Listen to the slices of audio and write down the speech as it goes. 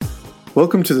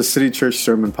Welcome to the City Church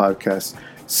Sermon Podcast.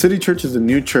 City Church is a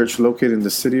new church located in the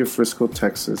city of Frisco,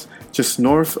 Texas, just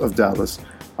north of Dallas.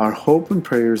 Our hope and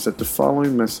prayer is that the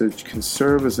following message can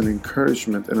serve as an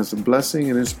encouragement and as a blessing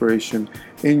and inspiration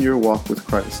in your walk with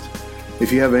Christ.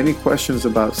 If you have any questions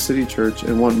about City Church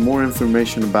and want more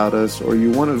information about us, or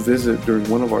you want to visit during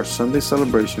one of our Sunday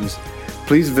celebrations,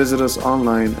 please visit us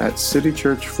online at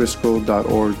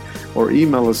citychurchfrisco.org or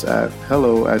email us at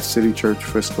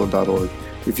hello@citychurchfrisco.org.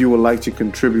 If you would like to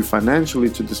contribute financially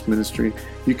to this ministry,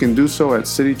 you can do so at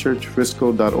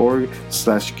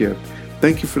citychurchfrisco.org/give.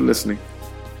 Thank you for listening.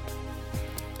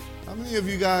 How many of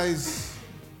you guys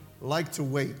like to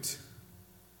wait?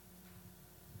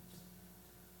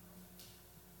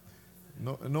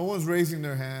 No one's raising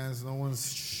their hands. No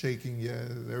one's shaking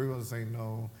yes. Everyone's saying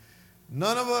no.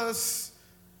 None of us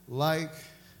like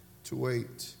to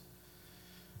wait.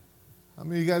 How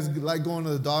many of you guys like going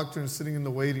to the doctor and sitting in the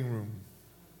waiting room?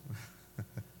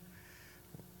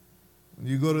 When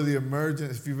you go to the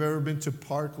emergency, if you've ever been to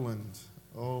Parkland,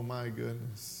 oh my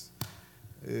goodness.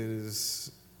 It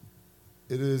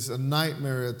is a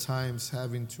nightmare at times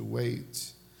having to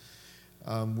wait.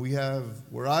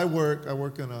 Where I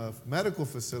work in a medical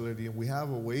facility, and we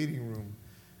have a waiting room.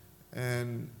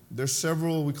 And there's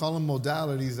several, we call them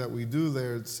modalities that we do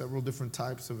there, several different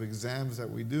types of exams that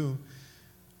we do.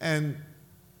 And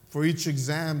for each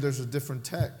exam, there's a different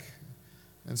tech.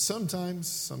 And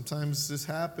sometimes this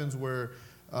happens where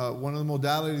one of the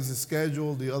modalities is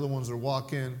scheduled, the other ones are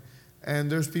walk-in.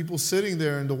 And there's people sitting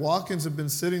there, and the walk-ins have been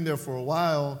sitting there for a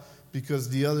while because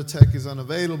the other tech is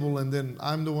unavailable, and then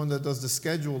I'm the one that does the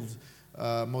scheduled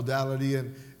modality.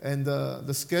 And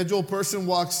the scheduled person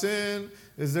walks in,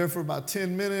 is there for about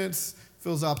 10 minutes,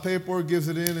 fills out paperwork, gives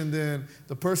it in, and then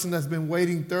the person that's been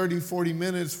waiting 30, 40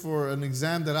 minutes for an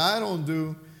exam that I don't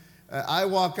do, I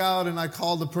walk out and I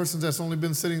call the person that's only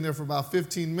been sitting there for about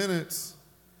 15 minutes.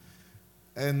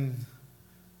 And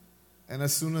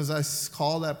as soon as I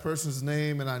call that person's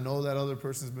name and I know that other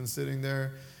person's been sitting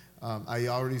there, I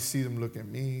already see them look at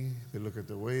me. They look at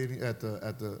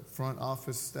the front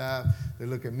office staff. They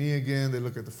look at me again. They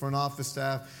look at the front office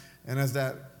staff. And as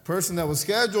that person that was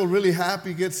scheduled, really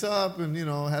happy, gets up and,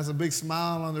 has a big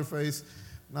smile on their face.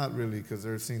 Not really, because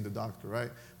they're seeing the doctor, right?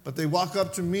 But they walk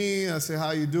up to me, I say, how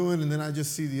you doing? And then I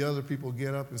just see the other people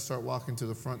get up and start walking to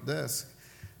the front desk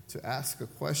to ask a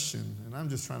question. And I'm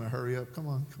just trying to hurry up. Come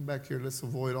on, come back here. Let's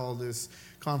avoid all this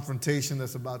confrontation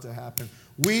that's about to happen.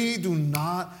 We do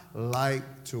not like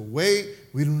to wait.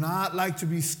 We do not like to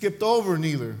be skipped over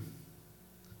neither.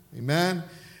 Amen?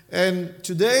 And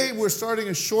today we're starting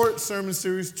a short sermon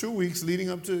series, 2 weeks leading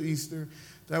up to Easter,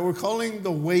 that we're calling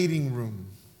The Waiting Room.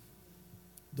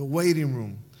 The Waiting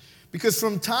Room. Because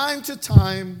from time to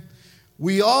time,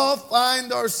 we all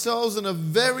find ourselves in a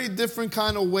very different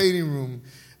kind of waiting room.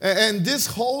 And this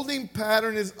holding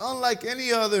pattern is unlike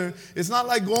any other. It's not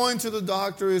like going to the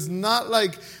doctor. It's not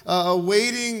like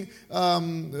waiting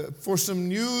for some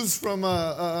news from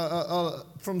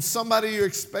somebody you're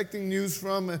expecting news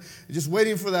from, just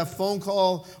waiting for that phone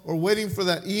call or waiting for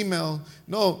that email.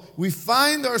 No, we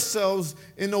find ourselves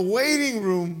in a waiting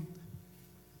room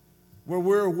where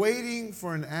we're waiting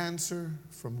for an answer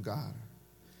from God.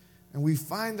 And we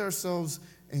find ourselves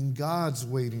in God's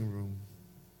waiting room.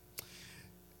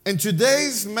 In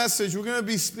today's message, we're going to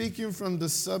be speaking from the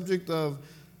subject of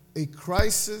a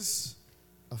crisis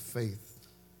of faith.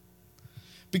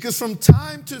 Because from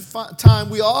time to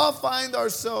time, we all find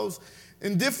ourselves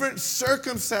in different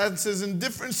circumstances, in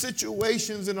different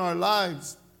situations in our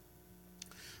lives.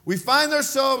 We find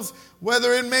ourselves,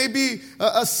 whether it may be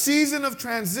a season of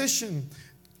transition,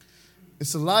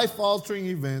 it's a life-altering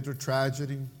event or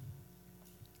tragedy.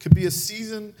 It could be a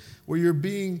season where you're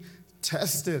being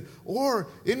tested, or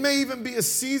it may even be a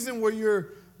season where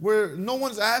no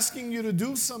one's asking you to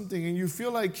do something and you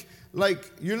feel like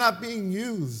you're not being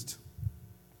used.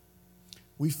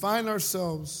 We find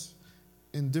ourselves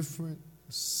in different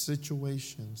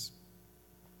situations.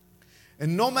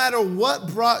 And no matter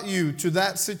what brought you to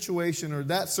that situation or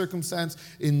that circumstance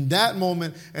in that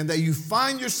moment, and that you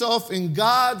find yourself in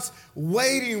God's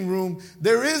waiting room,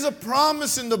 there is a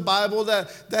promise in the Bible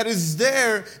that is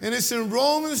there, and it's in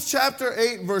Romans chapter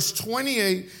 8, verse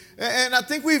 28. And I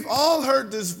think we've all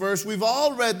heard this verse. We've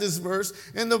all read this verse.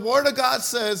 And the Word of God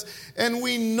says, and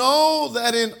we know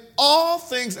that in all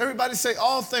things, everybody say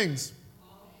all things.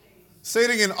 All things. Say it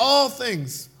again, all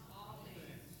things.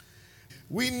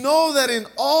 We know that in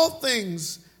all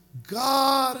things,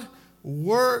 God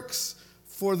works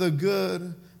for the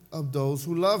good of those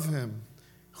who love Him,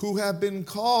 who have been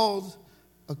called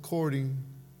according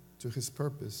to His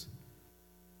purpose.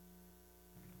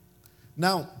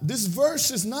 Now, this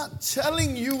verse is not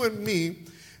telling you and me,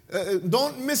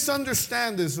 don't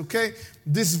misunderstand this, okay?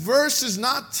 This verse is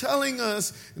not telling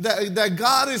us that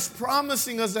God is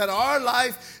promising us that our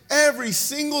life, every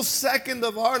single second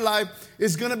of our life,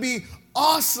 is going to be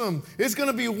awesome. It's going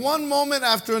to be one moment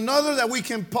after another that we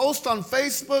can post on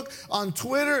Facebook, on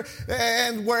Twitter,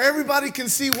 and where everybody can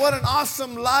see what an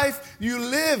awesome life you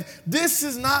live. This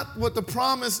is not what the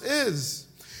promise is.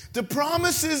 The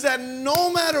promise is that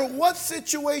no matter what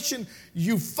situation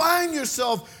you find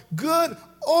yourself, good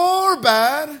or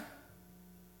bad,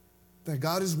 that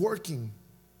God is working,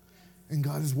 and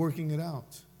God is working it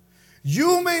out.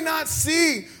 You may not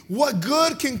see what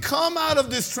good can come out of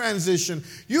this transition.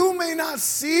 You may not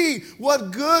see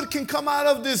what good can come out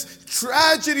of this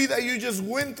tragedy that you just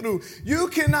went through. You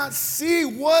cannot see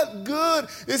what good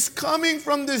is coming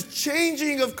from this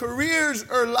changing of careers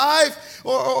or life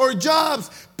or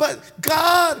jobs. But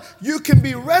God, you can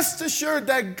be rest assured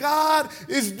that God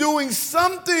is doing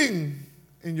something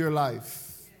in your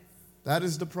life. That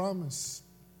is the promise.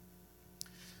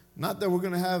 Not that we're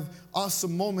going to have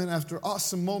awesome moment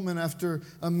after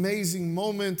amazing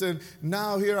moment, and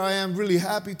now here I am really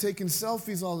happy taking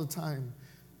selfies all the time.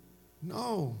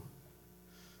 No.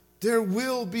 There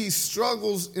will be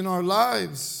struggles in our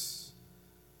lives.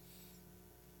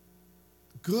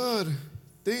 Good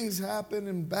things happen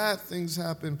and bad things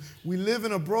happen. We live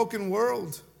in a broken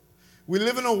world. We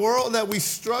live in a world that we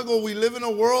struggle. We live in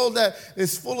a world that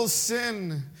is full of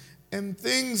sin, and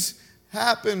things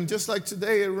happen. Just like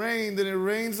today, it rained, and it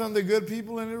rains on the good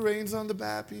people and it rains on the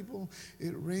bad people.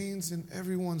 It rains in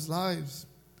everyone's lives.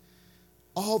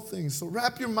 All things. So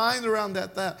wrap your mind around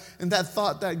that and that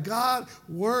thought that God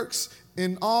works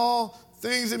in all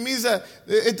things. It means that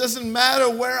it doesn't matter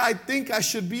where I think I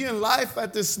should be in life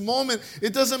at this moment.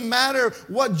 It doesn't matter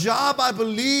what job I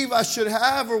believe I should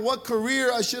have or what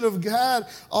career I should have had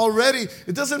already.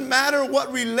 It doesn't matter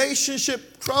what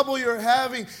relationship trouble you're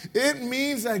having. It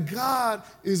means that God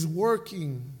is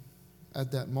working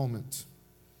at that moment.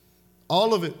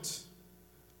 All of it.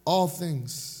 All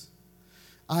things.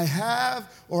 I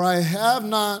have or I have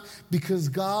not because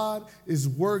God is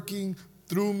working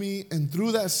through me and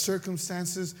through that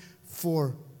circumstances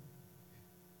for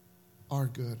our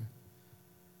good.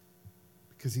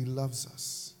 Because He loves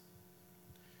us.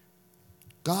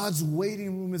 God's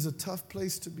waiting room is a tough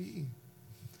place to be.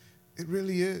 It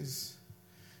really is.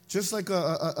 Just like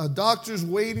a doctor's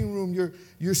waiting room,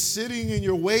 you're sitting and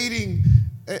you're waiting,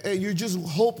 and you're just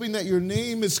hoping that your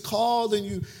name is called, and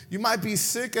you might be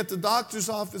sick at the doctor's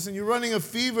office and you're running a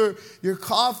fever, you're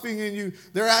coughing, and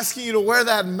they're asking you to wear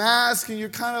that mask, and you're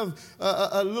kind of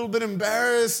a little bit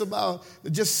embarrassed about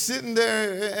just sitting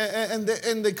there, and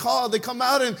they come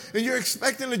out, and you're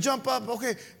expecting to jump up.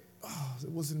 Okay, it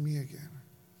wasn't me again.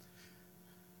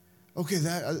 Okay,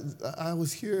 I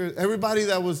was here. Everyone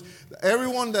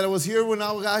that was here when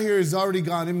I got here is already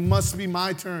gone. It must be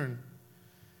my turn.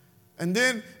 And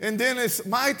then it's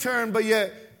my turn, but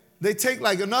yet they take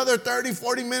like another 30,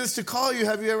 40 minutes to call you.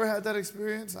 Have you ever had that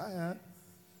experience? I have.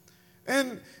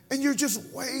 And you're just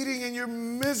waiting and you're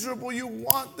miserable. You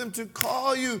want them to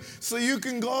call you so you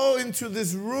can go into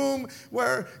this room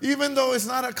where even though it's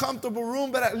not a comfortable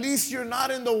room, but at least you're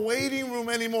not in the waiting room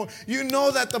anymore. You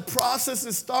know that the process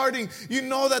is starting. You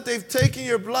know that they've taken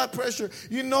your blood pressure.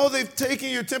 You know they've taken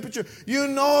your temperature. You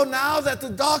know now that the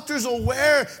doctor's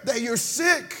aware that you're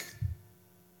sick.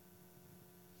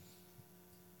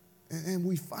 And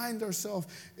we find ourselves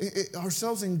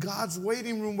in God's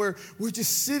waiting room where we're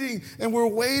just sitting and we're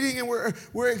waiting and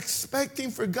we're expecting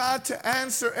for God to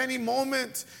answer any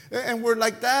moment. And we're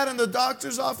like that in the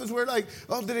doctor's office. We're like,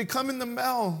 oh, did it come in the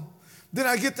mail? Did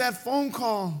I get that phone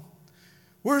call?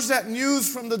 Where's that news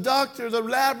from the doctor, the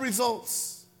lab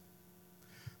results?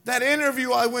 That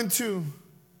interview I went to?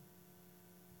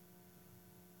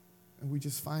 And we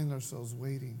just find ourselves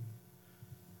waiting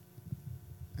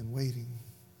and waiting.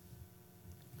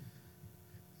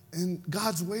 And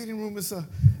God's waiting room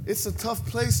it's a tough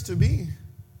place to be.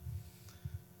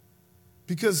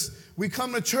 Because we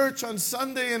come to church on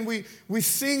Sunday and we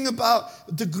sing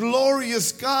about the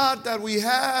glorious God that we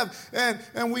have.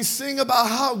 And we sing about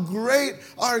how great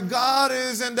our God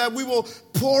is and that we will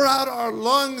pour out our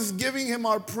lungs giving Him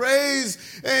our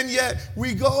praise. And yet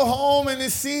we go home and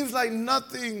it seems like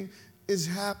nothing is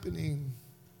happening.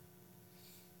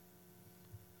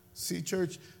 See,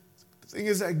 church, the thing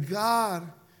is that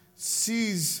God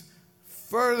sees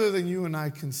further than you and I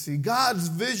can see. God's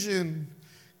vision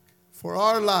for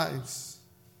our lives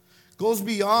goes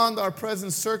beyond our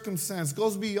present circumstance,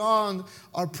 goes beyond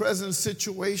our present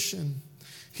situation.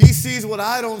 He sees what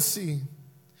I don't see.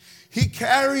 He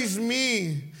carries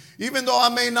me even though I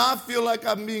may not feel like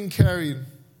I'm being carried.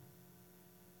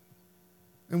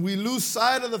 And we lose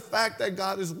sight of the fact that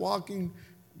God is walking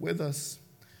with us.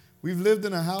 We've lived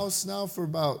in a house now for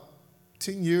about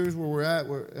 10 years where we're at,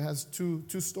 where it has two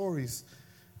stories.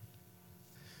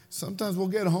 Sometimes we'll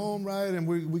get home, right, and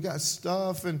we got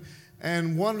stuff,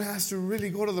 and one has to really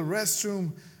go to the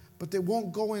restroom, but they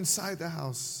won't go inside the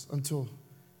house until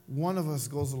one of us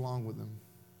goes along with them.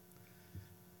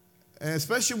 And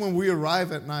especially when we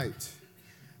arrive at night.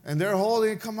 And they're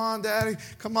holding, come on, Daddy,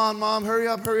 come on, Mom, hurry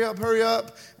up, hurry up, hurry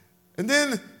up. And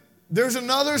then there's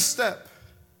another step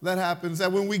that happens,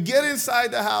 that when we get inside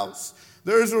the house,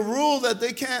 there's a rule that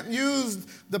they can't use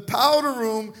the powder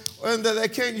room and that they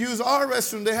can't use our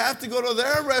restroom. They have to go to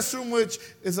their restroom, which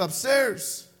is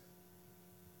upstairs.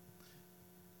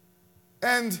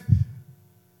 And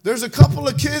there's a couple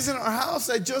of kids in our house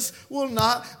that just will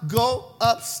not go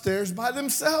upstairs by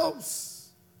themselves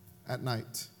at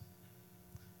night,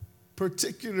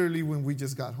 particularly when we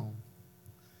just got home.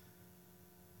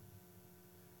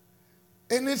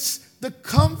 And it's the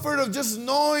comfort of just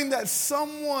knowing that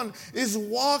someone is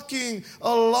walking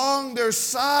along their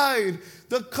side.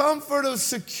 The comfort of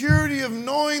security of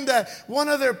knowing that one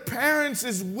of their parents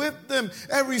is with them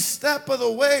every step of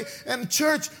the way. And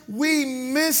church, we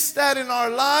miss that in our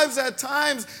lives at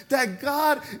times, that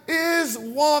God is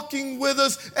walking with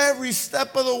us every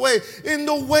step of the way. In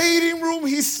the waiting room,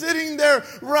 He's sitting there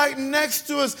right next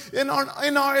to us. In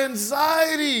our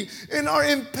anxiety, in our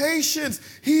impatience,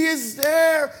 He is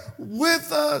there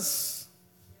with us.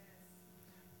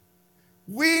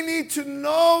 We need to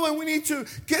know, and we need to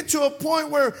get to a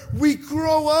point where we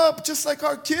grow up just like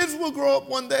our kids will grow up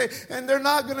one day, and they're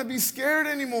not going to be scared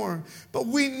anymore. But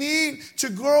we need to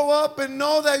grow up and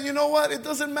know that, you know what, it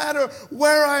doesn't matter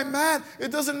where I'm at.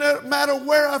 It doesn't matter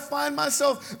where I find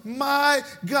myself. My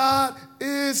God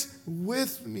is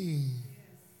with me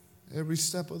every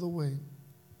step of the way.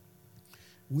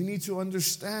 We need to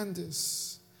understand this.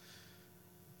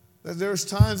 That there's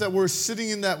times that we're sitting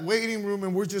in that waiting room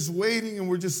and we're just waiting and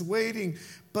we're just waiting.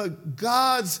 But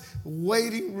God's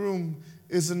waiting room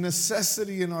is a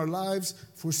necessity in our lives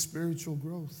for spiritual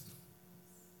growth.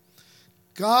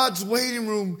 God's waiting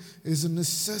room is a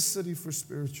necessity for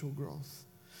spiritual growth.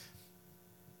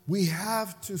 We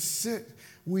have to sit.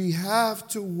 We have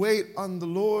to wait on the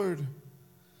Lord.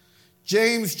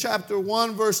 James chapter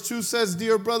 1 verse 2 says,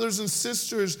 "Dear brothers and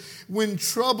sisters, when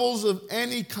troubles of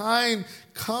any kind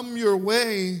come your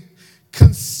way,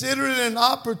 consider it an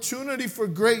opportunity for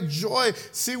great joy."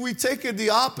 See, we take it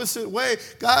the opposite way.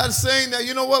 God's saying that,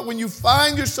 you know what, when you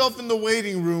find yourself in the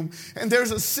waiting room and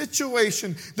there's a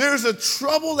situation, there's a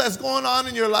trouble that's going on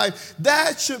in your life,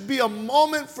 that should be a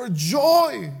moment for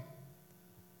joy.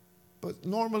 But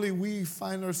normally we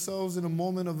find ourselves in a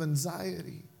moment of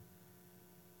anxiety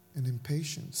and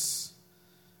impatience.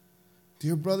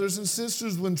 Dear brothers and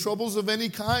sisters, when troubles of any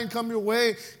kind come your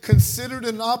way, consider it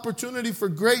an opportunity for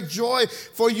great joy,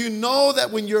 for you know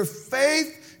that when your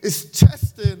faith is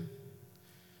tested,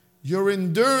 your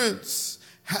endurance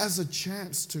has a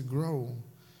chance to grow.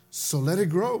 So let it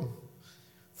grow.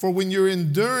 For when your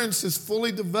endurance is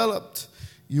fully developed,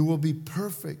 you will be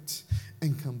perfect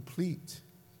and complete,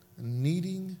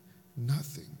 needing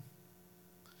nothing.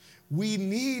 We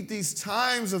need these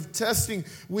times of testing.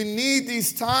 We need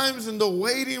these times in the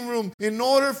waiting room in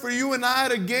order for you and I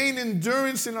to gain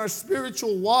endurance in our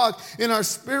spiritual walk, in our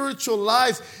spiritual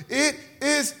lives. It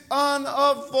is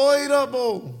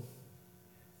unavoidable.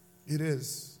 It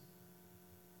is.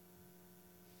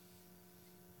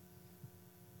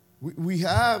 We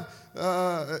have,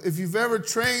 if you've ever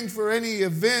trained for any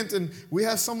event, and we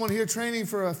have someone here training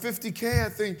for a 50K, I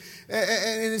think,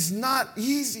 and it's not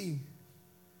easy.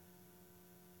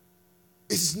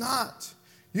 It's not.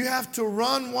 You have to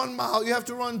run 1 mile, you have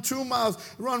to run 2 miles,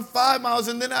 run 5 miles,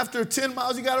 and then after 10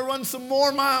 miles, you got to run some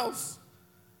more miles.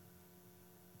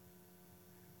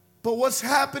 But what's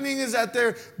happening is that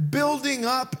they're building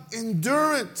up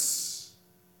endurance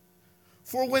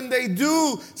for when they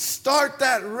do start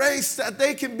that race, that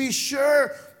they can be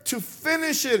sure to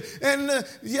finish it. And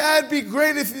yeah, it'd be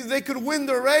great if they could win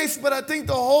the race, but I think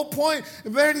the whole point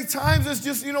many times is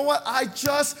just, you know what, I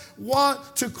just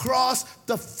want to cross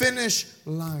the finish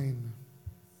line.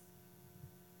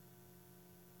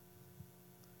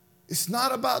 It's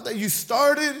not about that you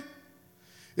started.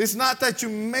 It's not that you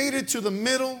made it to the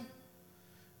middle.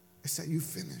 It's that you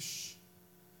finish.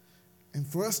 And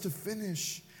for us to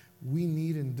finish, we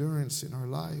need endurance in our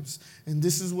lives. And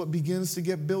this is what begins to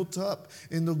get built up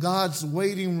in the God's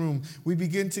waiting room. We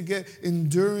begin to get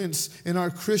endurance in our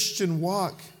Christian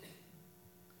walk.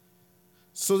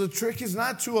 So the trick is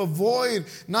not to avoid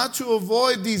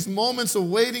these moments of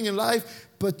waiting in life,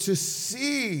 but to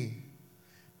see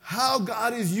how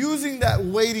God is using that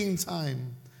waiting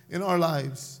time in our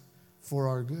lives for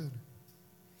our good.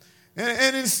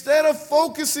 And instead of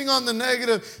focusing on the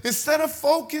negative, instead of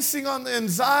focusing on the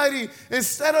anxiety,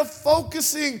 instead of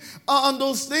focusing on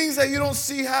those things that you don't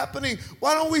see happening,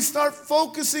 why don't we start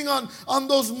focusing on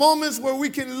those moments where we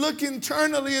can look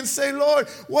internally and say, Lord,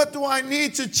 what do I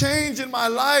need to change in my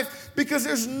life? Because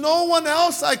there's no one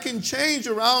else I can change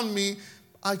around me.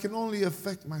 I can only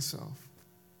affect myself.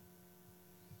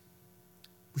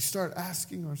 We start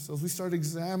asking ourselves, we start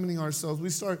examining ourselves, we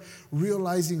start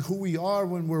realizing who we are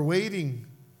when we're waiting.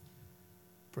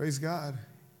 Praise God.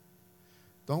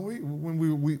 Don't we?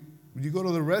 When you go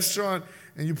to the restaurant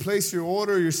and you place your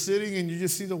order, you're sitting and you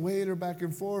just see the waiter back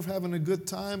and forth having a good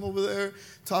time over there,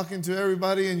 talking to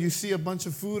everybody, and you see a bunch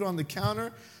of food on the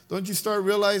counter. Don't you start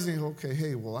realizing, okay,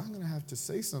 hey, well, I'm going to have to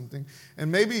say something. And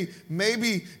maybe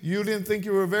you didn't think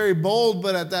you were very bold,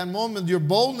 but at that moment, your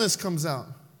boldness comes out.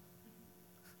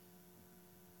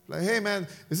 Like, hey, man,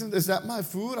 is that my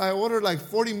food? I ordered like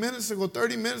 40 minutes ago,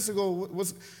 30 minutes ago.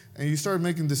 And you start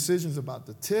making decisions about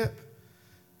the tip,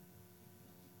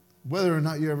 whether or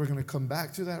not you're ever going to come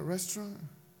back to that restaurant.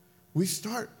 We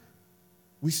start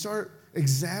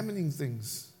examining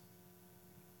things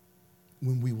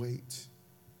when we wait.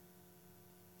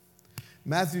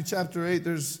 Matthew chapter 8,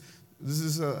 this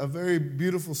is a very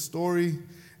beautiful story.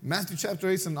 Matthew chapter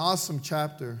 8 is an awesome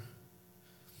chapter.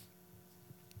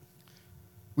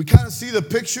 We kind of see the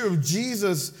picture of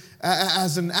Jesus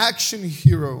as an action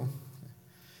hero.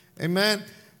 Amen?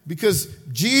 Because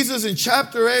Jesus in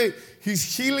chapter 8, he's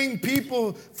healing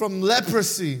people from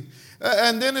leprosy.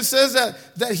 And then it says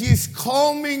that he's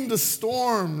calming the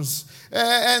storms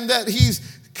and that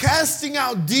he's casting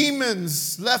out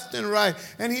demons left and right.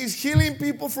 And he's healing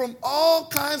people from all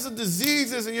kinds of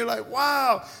diseases. And you're like,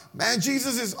 wow, man,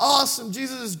 Jesus is awesome.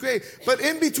 Jesus is great. But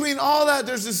in between all that,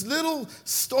 there's this little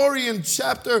story in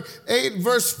chapter 8,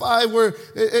 verse 5, where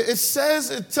it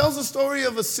tells the story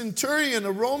of a centurion,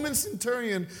 a Roman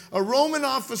centurion, a Roman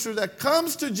officer that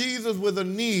comes to Jesus with a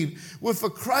need, with a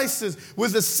crisis,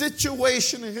 with a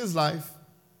situation in his life.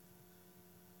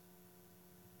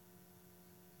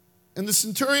 And the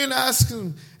centurion asks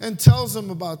him and tells him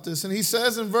about this. And he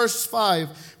says in verse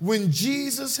 5, when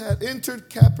Jesus had entered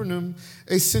Capernaum,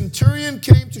 a centurion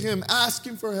came to him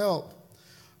asking for help.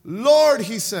 Lord,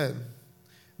 he said,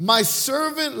 my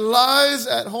servant lies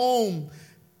at home,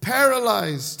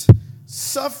 paralyzed,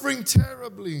 suffering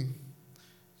terribly.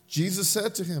 Jesus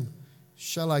said to him,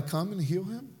 shall I come and heal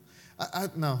him? I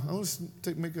want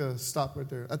to make a stop right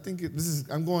there. I think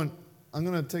I'm going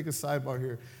to take a sidebar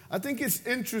here. I think it's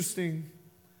interesting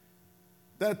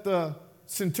that the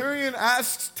centurion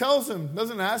tells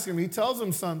him, he tells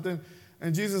him something,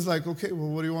 and Jesus is like, okay, well,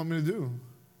 what do you want me to do?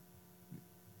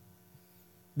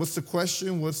 What's the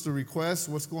question? What's the request?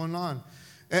 What's going on?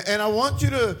 And I want you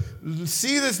to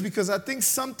see this because I think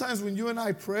sometimes when you and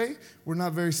I pray, we're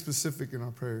not very specific in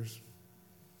our prayers.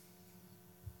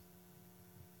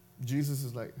 Jesus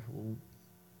is like, well,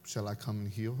 shall I come and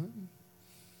heal him?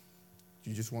 Do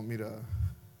you just want me to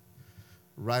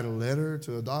write a letter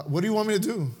to a doctor? What do you want me to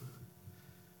do?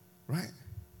 Right?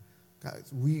 Guys,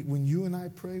 when you and I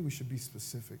pray, we should be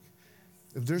specific.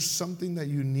 If there's something that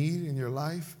you need in your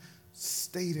life,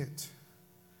 state it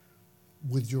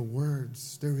with your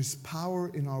words. There is power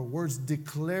in our words.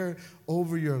 Declare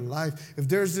over your life. If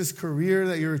there's this career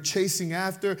that you're chasing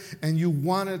after and you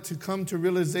want it to come to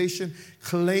realization,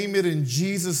 claim it in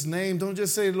Jesus' name. Don't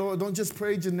just say, Lord, don't just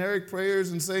pray generic prayers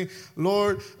and say,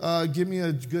 Lord, give me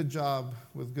a good job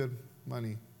with good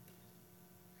money.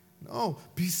 No,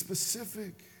 be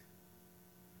specific.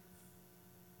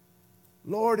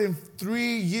 Lord, in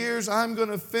 3 years, I'm going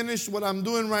to finish what I'm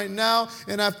doing right now.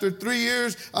 And after 3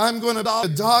 years, I'm going to be a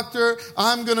doctor.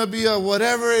 I'm going to be a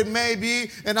whatever it may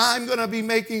be. And I'm going to be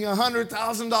making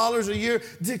 $100,000 a year.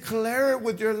 Declare it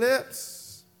with your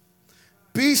lips.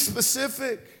 Be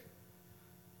specific.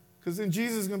 Because then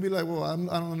Jesus is going to be like, well, I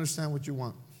don't understand what you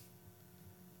want.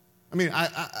 I mean,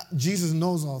 Jesus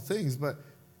knows all things, but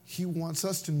he wants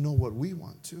us to know what we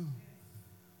want too.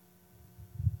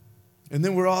 And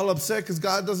then we're all upset because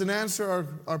God doesn't answer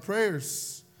our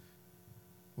prayers.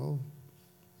 Well,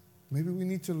 maybe we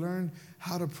need to learn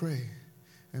how to pray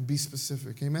and be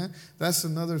specific. Amen? That's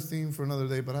another theme for another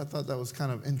day, but I thought that was kind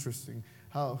of interesting.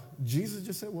 How Jesus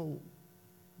just said, well,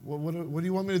 what do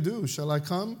you want me to do? Shall I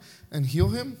come and heal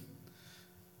him?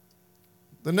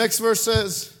 The next verse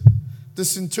says, the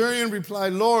centurion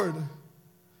replied, Lord,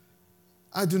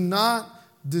 I do not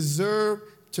deserve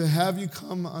to have you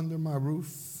come under my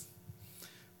roof.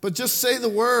 But just say the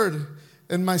word,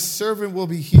 and my servant will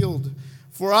be healed.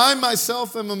 For I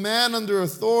myself am a man under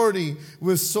authority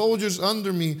with soldiers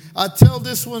under me. I tell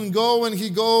this one, go, and he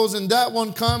goes, and that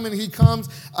one, come, and he comes.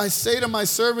 I say to my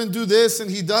servant, do this,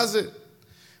 and he does it.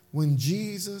 When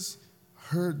Jesus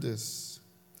heard this,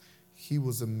 he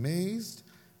was amazed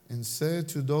and said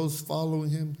to those following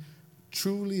him,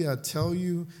 truly I tell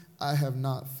you, I have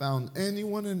not found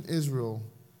anyone in Israel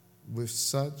with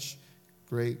such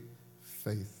great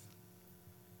faith.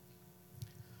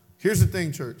 Here's the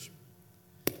thing, church.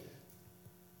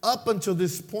 Up until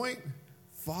this point,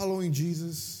 following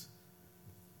Jesus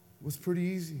was pretty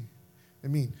easy. I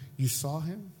mean, you saw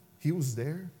him. He was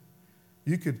there.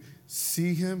 You could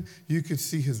see him. You could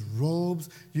see his robes.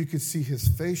 You could see his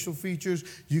facial features.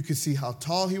 You could see how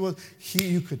tall he was.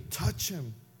 You could touch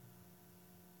him.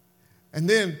 And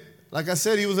then, like I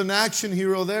said, he was an action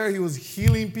hero there. He was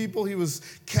healing people. He was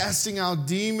casting out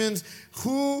demons.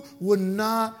 Who would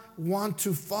not want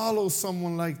to follow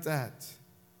someone like that?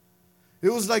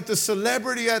 It was like the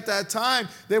celebrity at that time.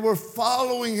 They were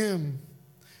following him.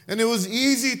 And it was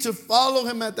easy to follow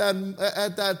him at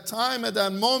that time, at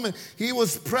that moment. He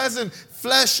was present,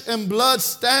 flesh and blood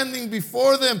standing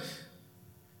before them.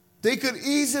 They could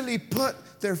easily put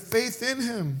their faith in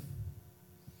him.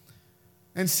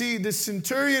 And see, the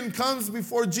centurion comes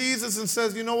before Jesus and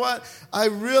says, you know what? I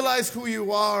realize who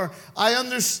you are. I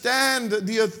understand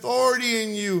the authority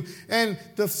in you. And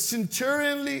the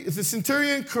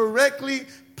centurion correctly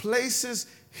places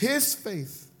his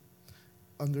faith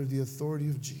under the authority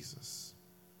of Jesus.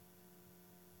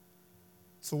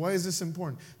 So why is this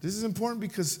important? This is important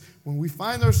because when we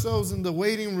find ourselves in the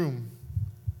waiting room,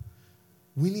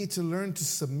 we need to learn to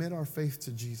submit our faith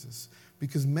to Jesus.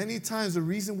 Because many times the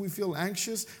reason we feel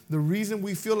anxious, the reason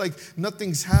we feel like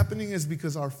nothing's happening is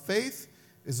because our faith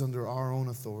is under our own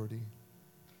authority.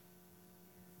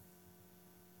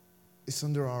 It's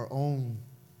under our own.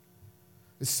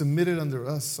 It's submitted under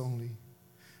us only.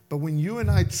 But when you and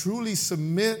I truly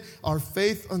submit our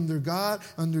faith under God,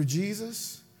 under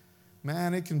Jesus,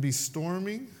 man, it can be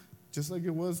storming. Just like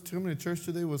it was coming to church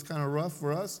today was kind of rough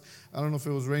for us. I don't know if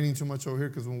it was raining too much over here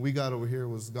because when we got over here it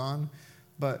was gone.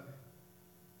 But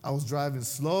I was driving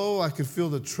slow. I could feel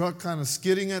the truck kind of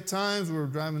skidding at times. We were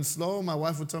driving slow. My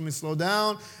wife would tell me slow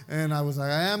down. And I was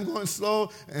like, I am going slow.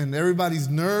 And everybody's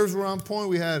nerves were on point.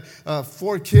 We had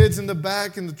 4 kids in the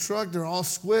back in the truck. They're all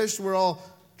squished. We're all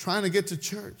trying to get to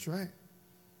church, right?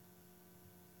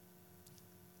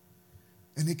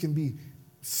 And it can be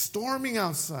storming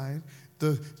outside.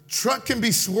 The truck can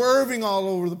be swerving all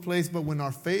over the place. But when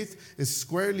our faith is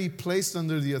squarely placed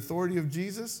under the authority of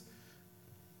Jesus,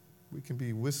 we can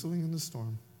be whistling in the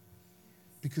storm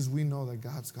because we know that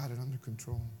God's got it under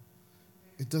control.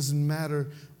 It doesn't matter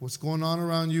what's going on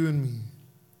around you and me.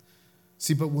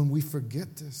 See, but when we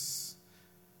forget this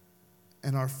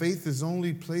and our faith is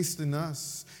only placed in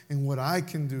us and what I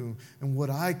can do and what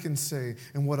I can say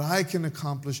and what I can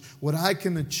accomplish, what I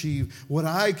can achieve, what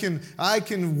I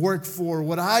can work for,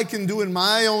 what I can do in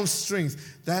my own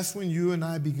strength, that's when you and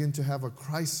I begin to have a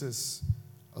crisis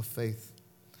of faith.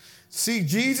 See,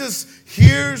 Jesus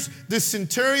hears the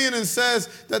centurion and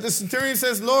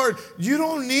says, Lord, you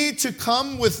don't need to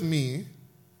come with me.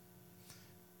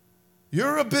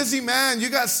 You're a busy man. You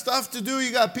got stuff to do.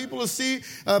 You got people to see,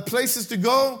 places to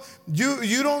go.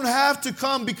 You don't have to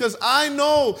come because I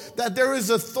know that there is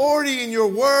authority in your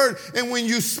word. And when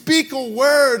you speak a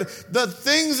word, the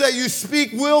things that you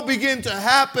speak will begin to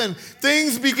happen.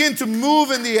 Things begin to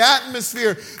move in the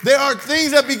atmosphere. There are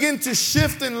things that begin to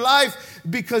shift in life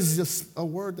because it's a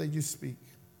word that you speak.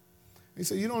 He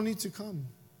said, you don't need to come.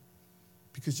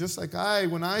 Because just like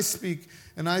when I speak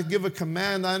and I give a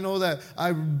command, I know that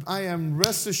I am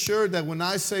rest assured that when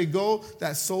I say go,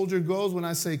 that soldier goes. When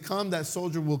I say come, that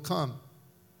soldier will come.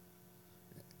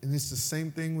 And it's the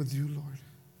same thing with you, Lord.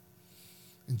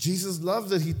 And Jesus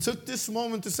loves it. He took this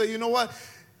moment to say, you know what?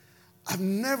 I've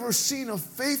never seen a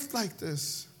faith like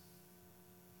this.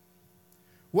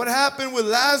 What happened with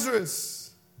Lazarus?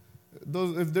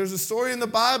 If there's a story in the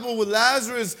Bible with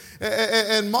Lazarus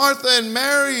and Martha and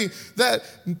Mary, that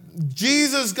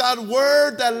Jesus got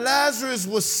word that Lazarus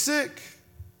was sick.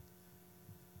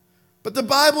 But the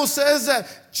Bible says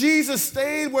that Jesus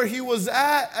stayed where he was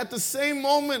at the same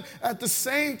moment, at the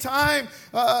same time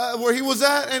where he was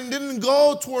at, and didn't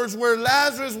go towards where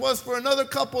Lazarus was for another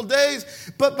couple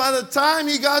days. But by the time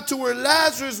he got to where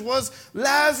Lazarus was,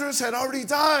 Lazarus had already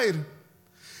died.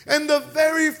 And the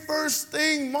very first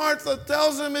thing Martha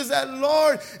tells him is that,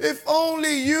 Lord, if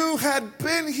only you had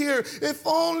been here, if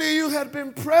only you had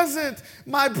been present,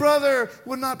 my brother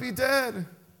would not be dead.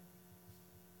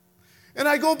 And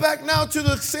I go back now to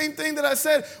the same thing that I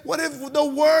said. What if the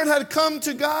word had come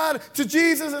to God, to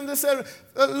Jesus, and they said,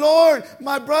 Lord,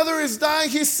 my brother is dying,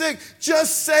 he's sick.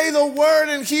 Just say the word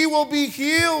and he will be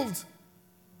healed.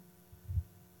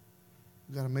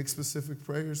 We've got to make specific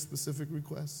prayers, specific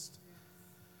requests.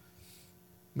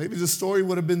 Maybe the story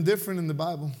would have been different in the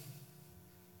Bible.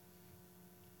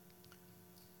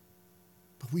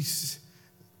 But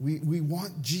we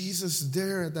want Jesus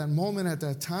there at that moment, at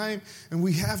that time, and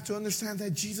we have to understand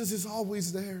that Jesus is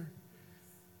always there.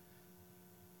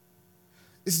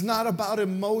 It's not about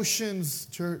emotions,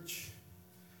 church.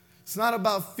 It's not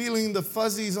about feeling the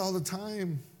fuzzies all the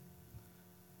time.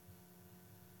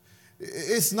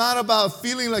 It's not about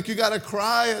feeling like you got to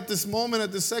cry at this moment,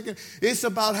 at this second. It's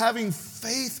about having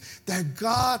faith that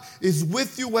God is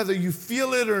with you whether you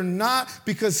feel it or not,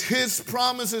 because His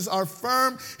promises are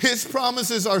firm, His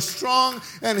promises are strong,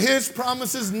 and His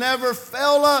promises never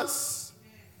fail us.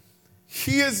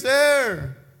 He is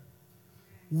there.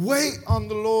 Wait on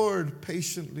the Lord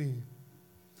patiently.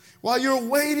 While you're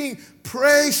waiting,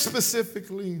 pray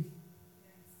specifically.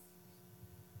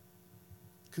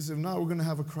 Because if not, we're going to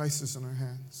have a crisis on our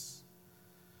hands.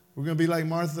 We're going to be like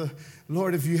Martha.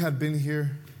 Lord, if you had been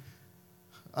here,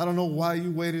 I don't know why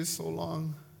you waited so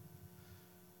long.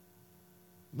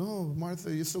 No,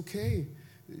 Martha, it's okay.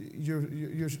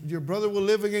 Your brother will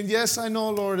live again. Yes, I know,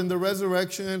 Lord, in the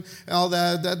resurrection and all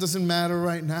that. That doesn't matter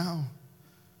right now.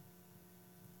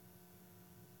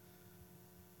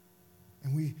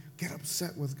 And we get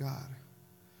upset with God.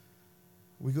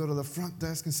 We go to the front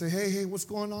desk and say, hey, what's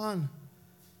going on?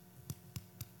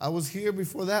 I was here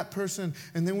before that person.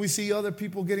 And then we see other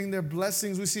people getting their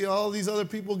blessings. We see all these other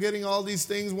people getting all these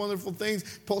things, wonderful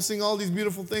things, posting all these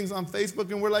beautiful things on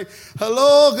Facebook. And we're like,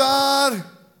 hello, God.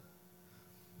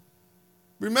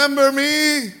 Remember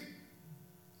me?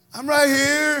 I'm right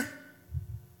here.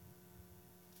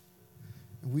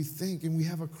 And we think, and we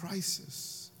have a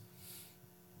crisis.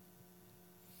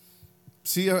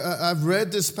 See, I've read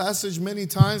this passage many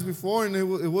times before, and it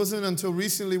wasn't until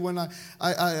recently when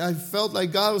I felt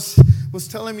like God was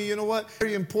telling me, you know what,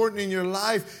 very important in your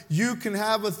life. You can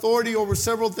have authority over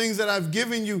several things that I've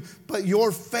given you, but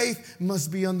your faith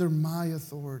must be under my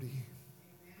authority.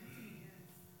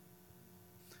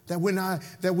 That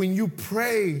when you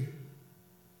pray,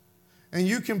 and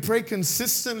you can pray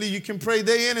consistently, you can pray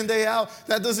day in and day out,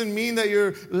 that doesn't mean that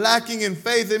you're lacking in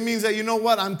faith. It means that, you know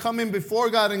what, I'm coming before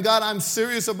God, and God, I'm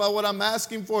serious about what I'm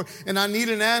asking for, and I need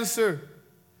an answer.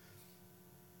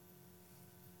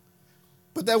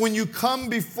 But that when you come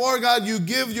before God, you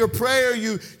give your prayer,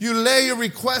 you lay your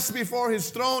request before His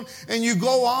throne, and you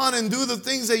go on and do the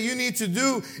things that you need to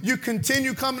do. You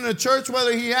continue coming to church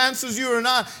whether He answers you or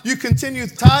not. You continue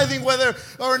tithing whether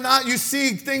or not you see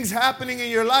things happening in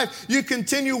your life. You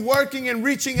continue working and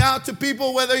reaching out to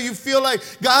people whether you feel like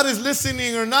God is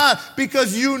listening or not,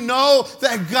 because you know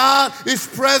that God is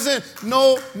present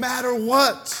no matter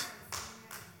what.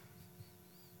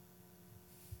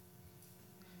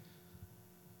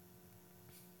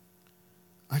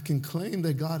 I can claim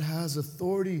that God has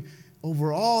authority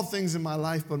over all things in my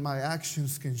life, but my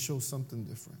actions can show something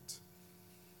different.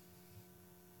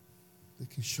 They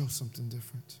can show something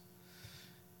different.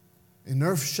 In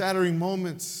earth-shattering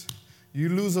moments, you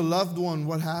lose a loved one,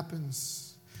 what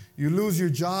happens? You lose your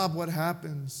job, what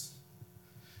happens?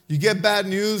 You get bad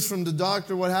news from the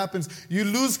doctor, what happens? You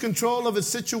lose control of a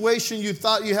situation you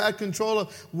thought you had control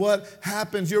of, what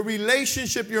happens? Your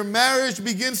relationship, your marriage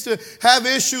begins to have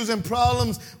issues and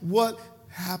problems. What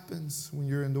happens when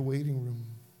you're in the waiting room?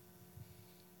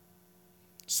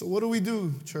 So what do we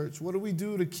do, church? What do we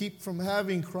do to keep from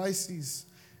having crises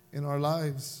in our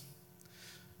lives?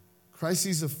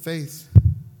 Crises of faith.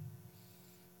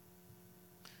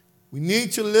 We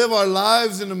need to live our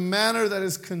lives in a manner that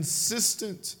is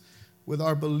consistent with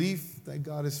our belief that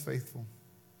God is faithful.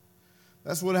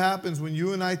 That's what happens when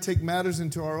you and I take matters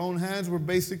into our own hands. We're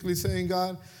basically saying,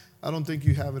 God, I don't think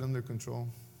you have it under control.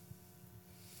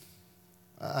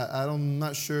 I'm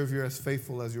not sure if you're as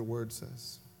faithful as your word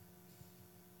says.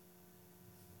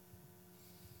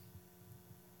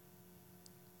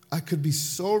 I could be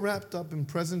so wrapped up in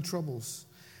present troubles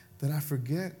that I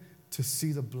forget to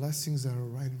see the blessings that are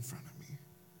right in front of me.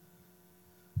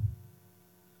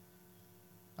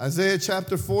 Isaiah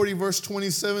chapter 40, verse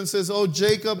 27 says, "Oh,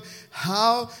 Jacob,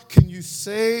 how can you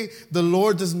say the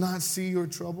Lord does not see your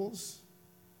troubles?"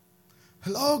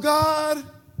 Hello, God.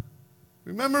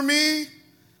 Remember me?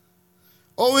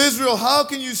 Oh, Israel, how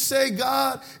can you say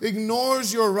God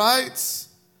ignores your rights?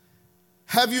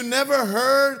 Have you never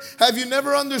heard? Have you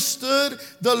never understood?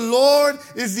 The Lord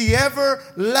is the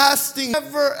everlasting,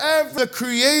 the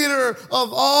creator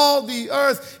of all the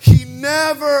earth. He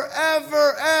never,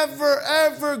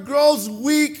 ever grows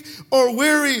weak or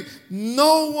weary.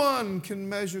 No one can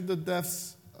measure the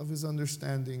depths of his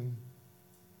understanding.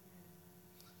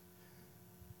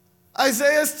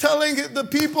 Isaiah is telling the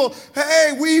people,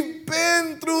 hey, we've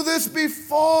been through this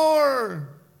before.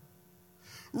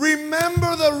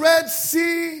 Remember the Red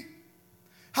Sea?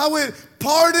 How it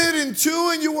parted in two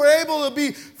and you were able to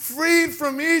be freed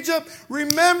from Egypt?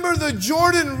 Remember the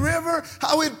Jordan River?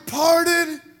 How it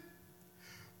parted?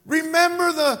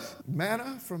 Remember the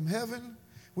manna from heaven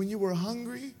when you were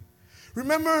hungry?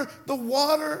 Remember the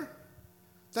water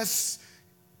that's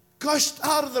gushed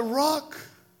out of the rock?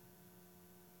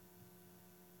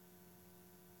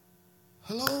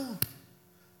 Hello?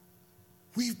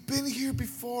 We've been here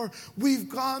before. We've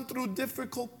gone through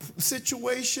difficult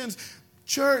situations.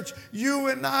 Church, you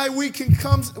and I, we can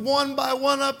come one by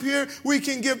one up here. We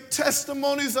can give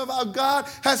testimonies of how God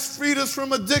has freed us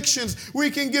from addictions.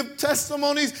 We can give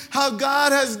testimonies how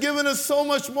God has given us so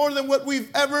much more than what we've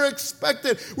ever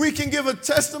expected. We can give a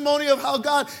testimony of how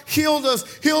God healed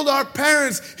us, healed our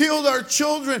parents, healed our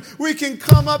children. We can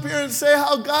come up here and say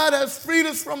how God has freed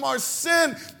us from our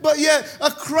sin. But yet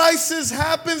a crisis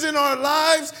happens in our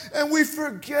lives and we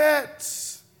forget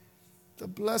the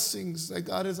blessings that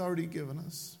God has already given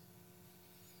us.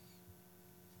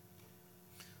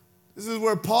 This is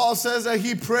where Paul says that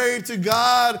he prayed to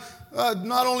God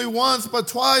not only once, but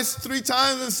twice, 3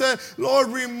 times, and said, Lord,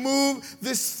 remove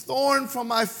this thorn from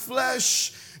my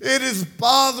flesh. It is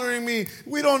bothering me.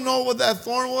 We don't know what that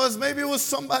thorn was. Maybe it was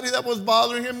somebody that was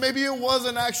bothering him. Maybe it was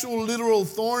an actual literal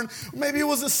thorn. Maybe it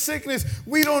was a sickness.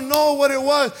 We don't know what it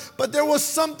was. But there was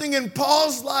something in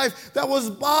Paul's life that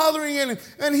was bothering him.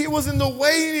 And he was in the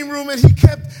waiting room and he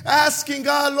kept asking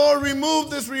God, Lord, remove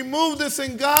this, remove this.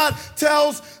 And God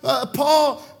tells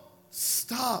Paul,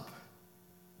 stop.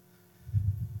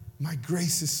 My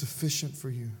grace is sufficient for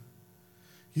you.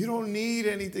 You don't need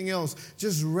anything else.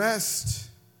 Just rest.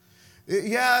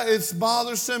 Yeah, it's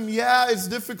bothersome. Yeah, it's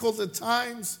difficult at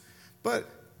times. But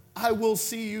I will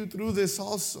see you through this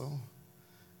also.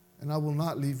 And I will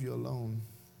not leave you alone.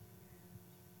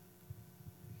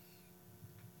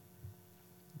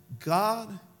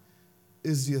 God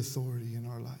is the authority in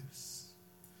our lives.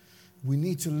 We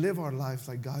need to live our life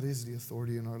like God is the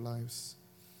authority in our lives.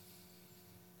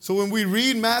 So when we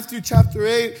read Matthew chapter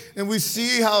 8 and we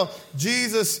see how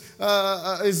Jesus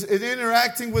is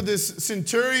interacting with this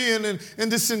centurion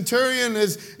and this centurion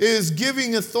is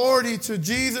giving authority to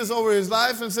Jesus over his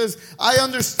life and says, I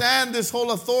understand this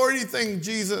whole authority thing,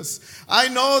 Jesus. I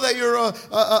know that you're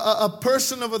a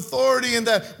person of authority and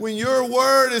that when your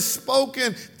word is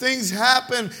spoken, things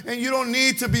happen and you don't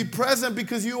need to be present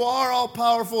because you are all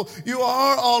powerful, you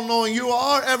are all knowing, you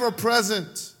are ever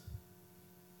present.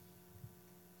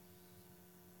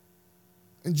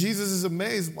 And Jesus is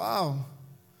amazed. Wow.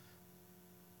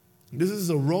 This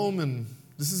is a Roman.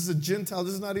 This is a Gentile.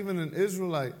 This is not even an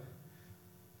Israelite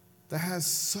that has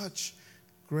such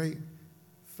great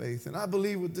faith. And I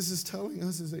believe what this is telling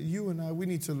us is that you and I, we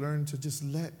need to learn to just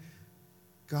let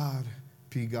God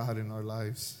be God in our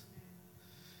lives.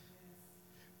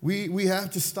 We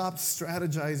have to stop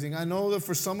strategizing. I know that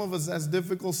for some of us that's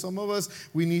difficult. Some of us,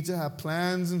 we need to have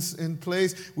plans in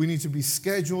place. We need to be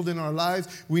scheduled in our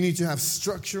lives. We need to have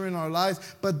structure in our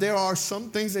lives. But there are some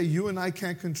things that you and I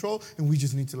can't control, and we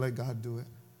just need to let God do it.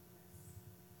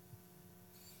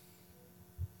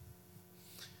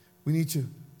 We need to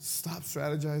stop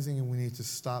strategizing, and we need to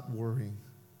stop worrying.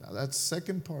 Now, that's the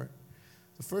second part.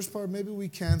 The first part, maybe we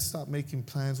can stop making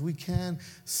plans. We can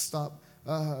stop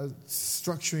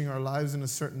structuring our lives in a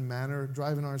certain manner,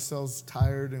 driving ourselves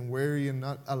tired and weary and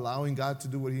not allowing God to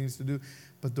do what he needs to do.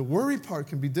 But the worry part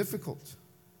can be difficult.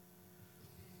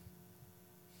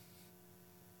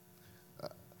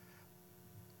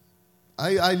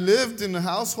 I lived in a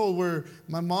household where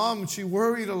my mom, she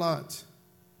worried a lot.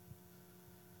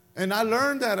 And I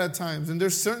learned that at times. And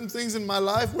there's certain things in my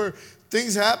life where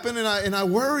things happen and I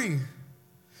worry.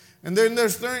 And then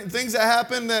there's things that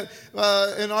happen that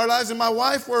in our lives, and my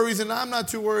wife worries, and I'm not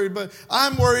too worried, but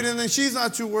I'm worried, and then she's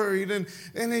not too worried. And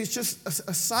it's just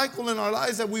a cycle in our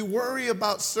lives that we worry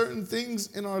about certain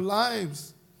things in our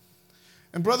lives.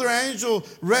 And Brother Angel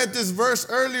read this verse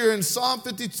earlier in Psalm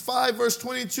 55, verse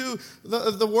 22.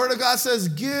 The Word of God says,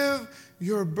 give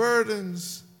your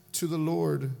burdens to the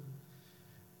Lord,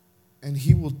 and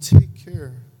he will take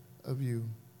care of you.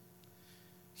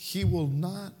 He will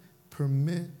not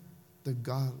permit the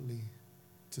godly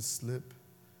to slip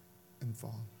and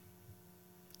fall.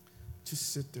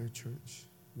 Just sit there, church.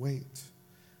 Wait.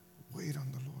 Wait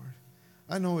on the Lord.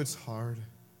 I know it's hard.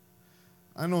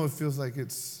 I know it feels like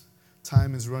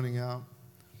time is running out.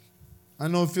 I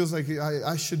know it feels like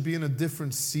I should be in a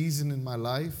different season in my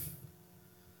life.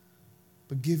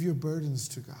 But give your burdens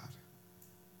to God.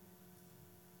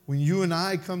 When you and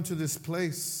I come to this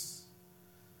place,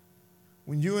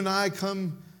 when you and I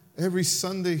come every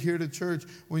Sunday here to church,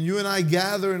 when you and I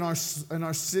gather in our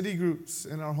city groups,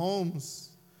 in our homes,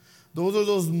 those are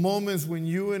those moments when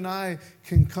you and I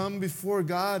can come before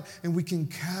God and we can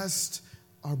cast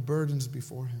our burdens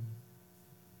before Him.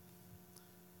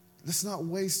 Let's not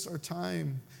waste our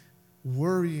time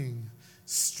worrying,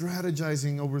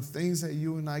 strategizing over things that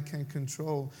you and I can't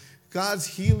control. God's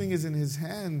healing is in His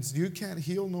hands. You can't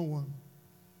heal no one.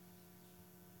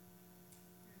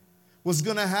 What's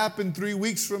going to happen 3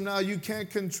 weeks from now, you can't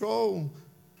control.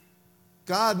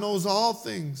 God knows all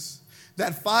things.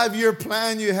 That 5-year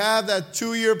plan you have, that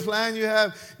 2-year plan you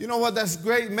have, you know what, that's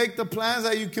great. Make the plans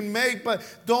that you can make, but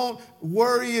don't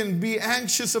worry and be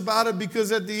anxious about it,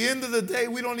 because at the end of the day,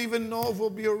 we don't even know if we'll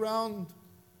be around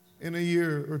in a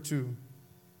year or two.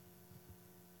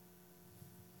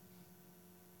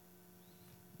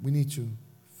 We need to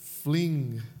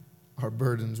fling our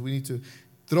burdens. We need to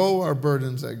throw our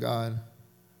burdens at God.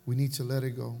 We need to let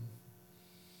it go.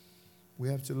 We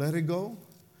have to let it go,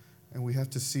 and we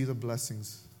have to see the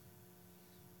blessings.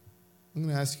 I'm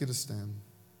going to ask you to stand.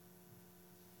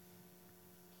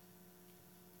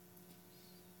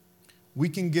 We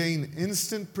can gain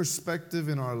instant perspective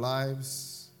in our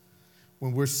lives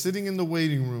when we're sitting in the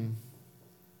waiting room,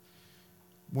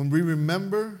 when we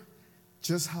remember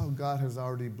just how God has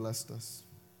already blessed us.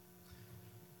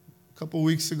 A couple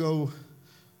weeks ago,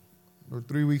 or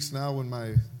 3 weeks now, when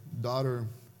my daughter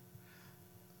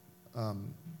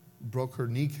broke her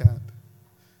kneecap,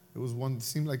 it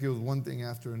seemed like it was one thing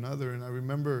after another. And I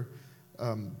remember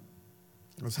I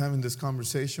was having this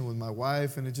conversation with my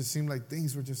wife, and it just seemed like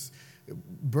things were just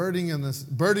burdening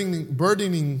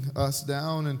us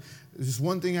down, and just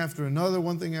one thing after another,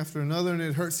 and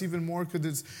it hurts even more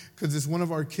because it's one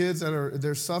of our kids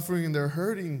they're suffering and they're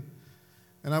hurting.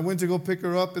 And I went to go pick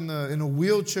her up in a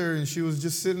wheelchair, and she was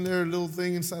just sitting there, a little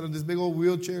thing inside of this big old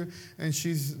wheelchair, and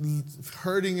she's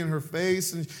hurting in her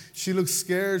face, and she looks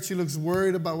scared. She looks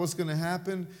worried about what's going to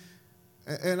happen.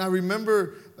 And I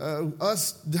remember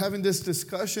us having this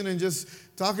discussion and just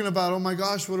talking about, oh my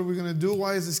gosh, what are we going to do?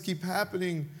 Why does this keep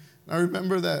happening? And I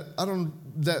remember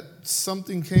that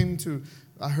something came to.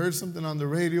 I heard something on the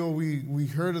radio. We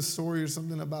heard a story or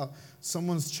something about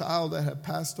someone's child that had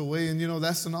passed away. And,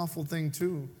 that's an awful thing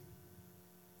too.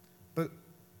 But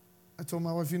I told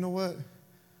my wife, you know what?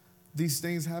 These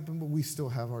things happen, but we still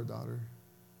have our daughter.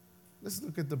 Let's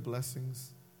look at the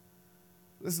blessings.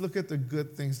 Let's look at the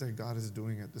good things that God is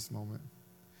doing at this moment.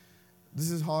 This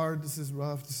is hard. This is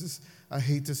rough. I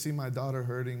hate to see my daughter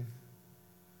hurting.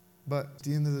 But at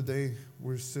the end of the day,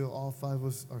 all 5 of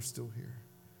us are still here.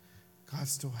 God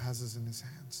still has us in His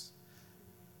hands.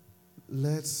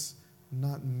 Let's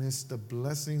not miss the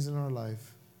blessings in our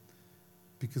life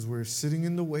because we're sitting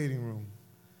in the waiting room,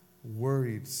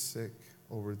 worried, sick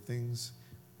over things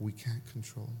we can't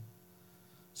control.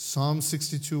 Psalm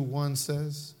 62:1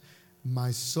 says,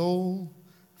 "My soul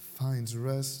finds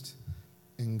rest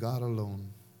in God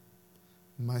alone.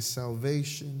 My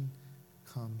salvation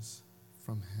comes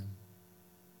from Him."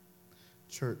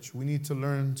 Church, we need to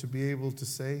learn to be able to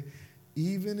say,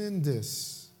 even in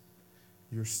this,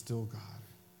 you're still God.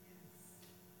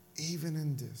 Even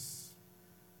in this.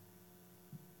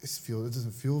 It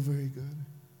doesn't feel very good.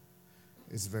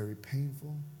 It's very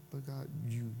painful. But God,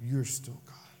 you're still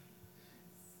God.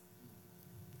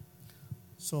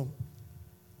 So,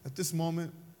 at this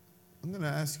moment, I'm going to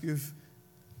ask you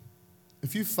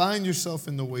if you find yourself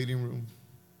in the waiting room,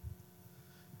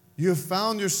 you have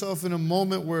found yourself in a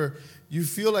moment where you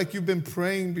feel like you've been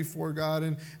praying before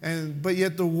God, but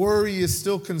yet the worry is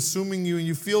still consuming you, and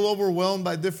you feel overwhelmed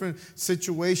by different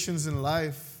situations in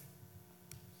life.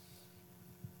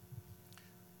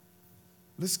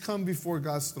 Let's come before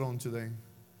God's throne today,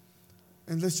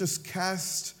 and let's just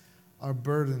cast our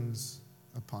burdens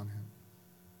upon Him.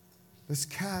 Let's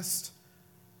cast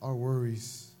our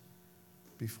worries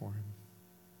before Him.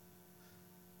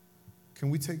 Can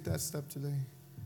we take that step today?